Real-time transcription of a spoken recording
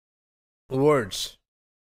Words.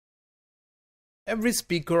 Every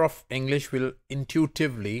speaker of English will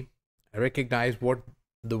intuitively recognize what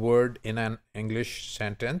the word in an English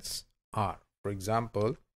sentence are. For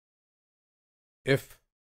example, if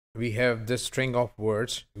we have this string of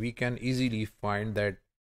words, we can easily find that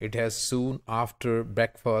it has soon after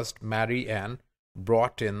breakfast Mary Ann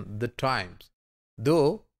brought in the Times.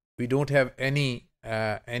 Though we don't have any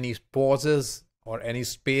pauses or any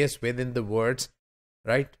space within the words,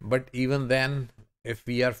 right? But even then, if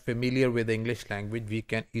we are familiar with English language, we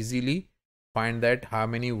can easily find that how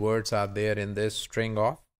many words are there in this string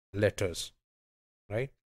of letters, right?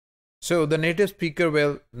 So the native speaker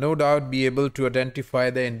will no doubt be able to identify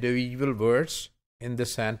the individual words in the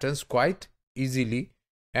sentence quite easily,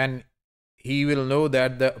 and he will know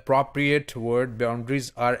that the appropriate word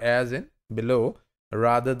boundaries are as in below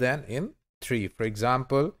rather than in 3. For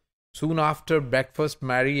example, soon after breakfast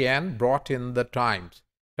Mary Ann brought in the Times,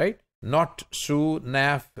 right? Not soon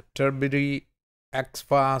after Turberry X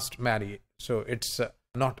fast Mary. So it's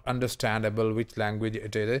not understandable which language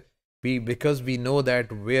it is, because we know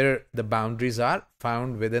that where the boundaries are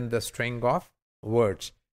found within the string of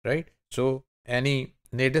words, right? So any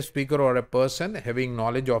native speaker or a person having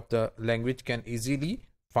knowledge of the language can easily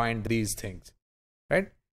find these things,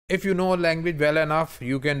 right? If you know a language well enough,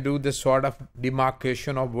 you can do this sort of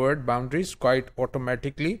demarcation of word boundaries quite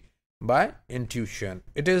automatically by intuition.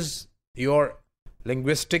 It is your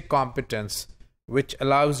linguistic competence which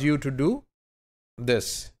allows you to do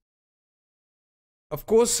this. Of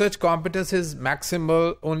course, such competence is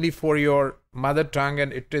maximal only for your mother tongue,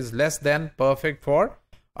 and it is less than perfect for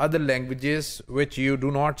other languages which you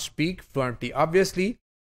do not speak fluently. Obviously,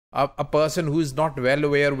 a person who is not well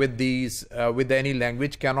aware with these with any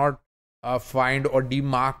language cannot find or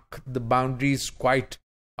demark the boundaries quite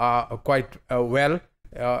well.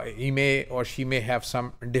 He may or she may have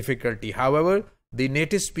some difficulty. However, the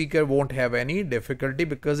native speaker won't have any difficulty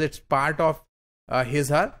because it's part of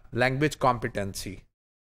his or her language competency.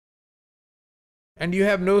 And you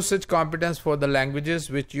have no such competence for the languages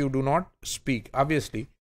which you do not speak. Obviously,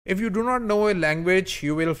 if you do not know a language,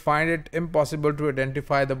 you will find it impossible to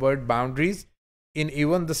identify the word boundaries in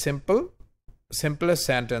even the simplest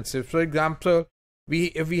sentences. For example,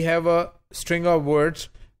 if we have a string of words,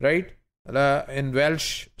 right, in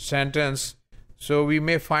Welsh sentence, so we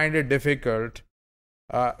may find it difficult.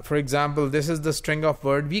 For example, this is the string of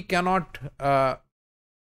word. We cannot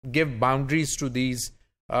give boundaries to these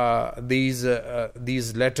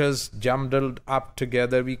letters jumbled up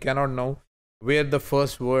together. We cannot know where the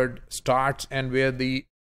first word starts and where the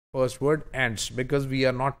first word ends because we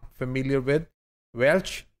are not familiar with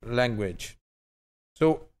Welsh language.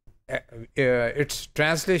 So its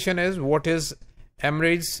translation is what is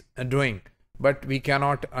Emrys doing, but we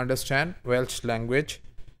cannot understand Welsh language.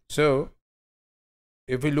 So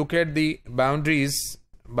if we look at the boundaries,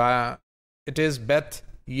 it is Beth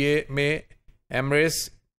ye me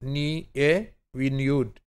Emrys ni e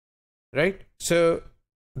vineyard, right? So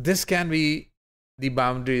this can be the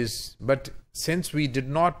boundaries, but since we did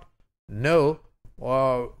not know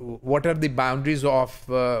what are the boundaries of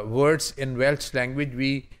words in Welsh language,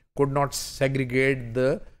 we could not segregate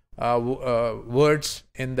the words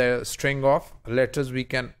in the string of letters, we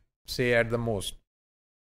can say at the most.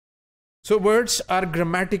 So words are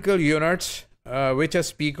grammatical units which a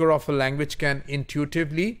speaker of a language can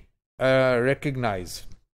intuitively recognize.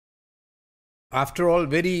 After all,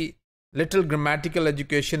 very little grammatical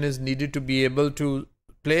education is needed to be able to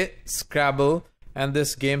play Scrabble, and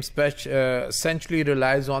this game essentially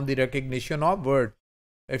relies on the recognition of words.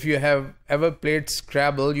 If you have ever played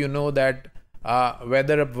Scrabble, you know that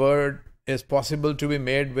whether a word is possible to be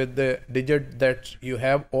made with the digit that you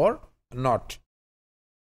have or not.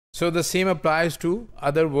 So the same applies to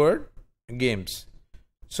other word games.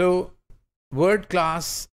 So word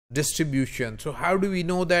class distribution. So how do we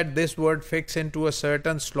know that this word fits into a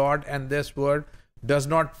certain slot and this word does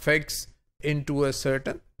not fix into a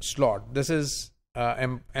certain slot? This is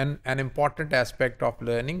an important aspect of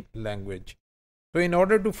learning language. So in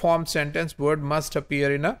order to form sentence, word must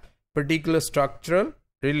appear in a particular structural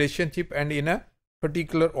relationship and in a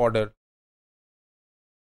particular order.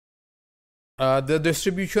 The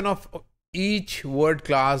distribution of each word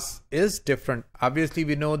class is different. Obviously,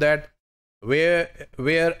 we know that where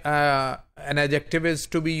an adjective is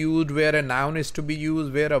to be used, where a noun is to be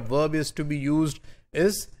used, where a verb is to be used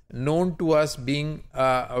is known to us being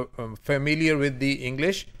familiar with the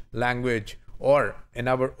English language, or in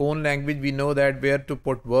our own language we know that where to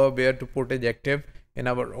put verb, where to put adjective in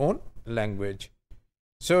our own language.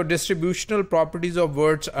 So distributional properties of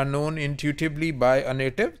words are known intuitively by a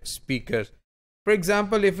native speaker. For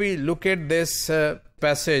example, if we look at this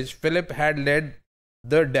passage, Philip had led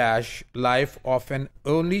the dash life of an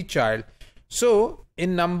only child. So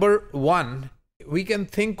in number 1, we can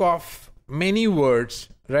think of many words,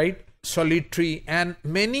 right? Solitary and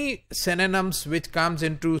many synonyms which comes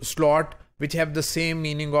into slot which have the same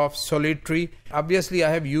meaning of solitary. Obviously, I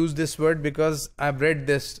have used this word because I've read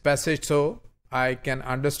this passage, so I can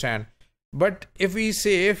understand. But if we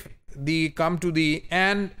say, if the come to the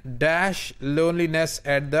and dash loneliness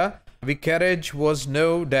at the vicarage was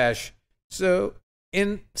no dash. So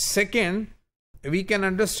in second, we can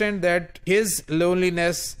understand that his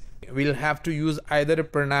loneliness, we'll have to use either a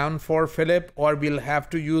pronoun for Philip, or we'll have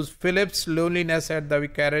to use Philip's loneliness at the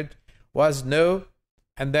vicarage was no,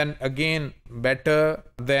 and then again better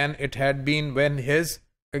than it had been when his.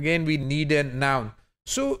 Again we need a noun.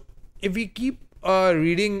 So if we keep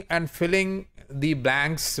reading and filling the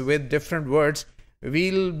blanks with different words,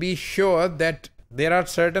 we'll be sure that there are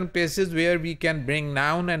certain places where we can bring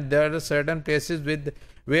noun, and there are certain places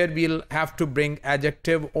where we'll have to bring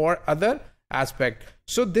adjective or other aspect.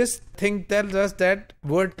 So this thing tells us that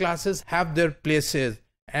word classes have their places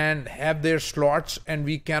and have their slots, and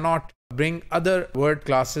we cannot bring other word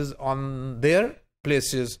classes on their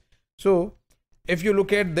places. So if you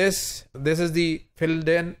look at this is the filled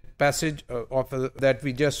in passage that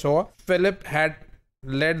we just saw. Philip had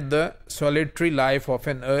led the solitary life of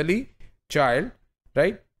an early child,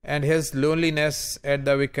 right? And his loneliness at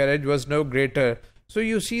the vicarage was no greater. So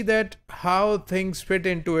you see that how things fit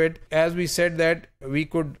into it. As we said that we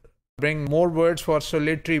could bring more words for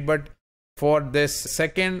solitary, but for this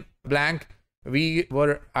second blank, we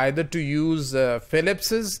were either to use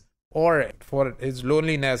Phillips's or for his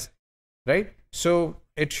loneliness, right? So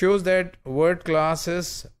it shows that word class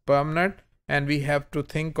is permanent and we have to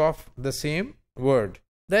think of the same word.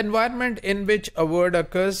 The environment in which a word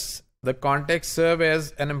occurs, the context, serve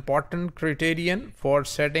as an important criterion for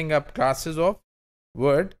setting up classes of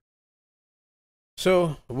word.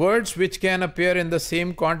 So words which can appear in the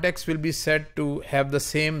same context will be said to have the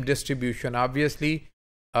same distribution. Obviously,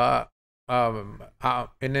 in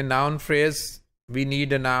a noun phrase, we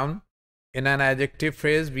need a noun. In an adjective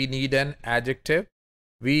phrase, we need an adjective.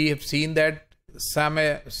 We have seen that some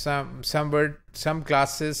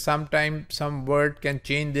classes, sometimes some word can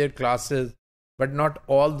change their classes, but not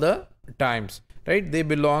all the times, right? They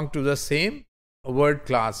belong to the same word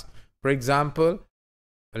class. For example,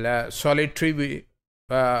 solitary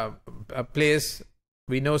a place,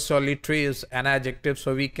 we know solitary is an adjective,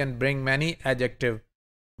 so we can bring many adjectives.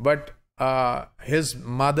 But his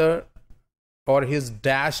mother or his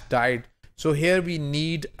dash died, so here we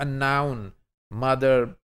need a noun.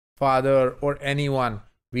 Mother, father, or anyone,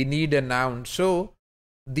 we need a noun. So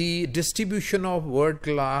the distribution of word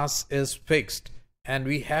class is fixed, and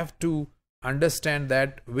we have to understand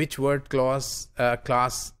that which word class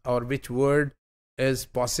or which word is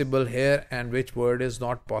possible here and which word is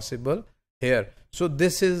not possible here. So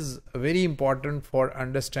this is very important for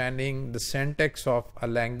understanding the syntax of a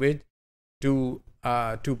language, to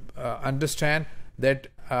understand that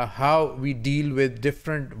how we deal with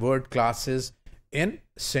different word classes in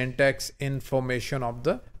syntax in formation of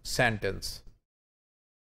the sentence.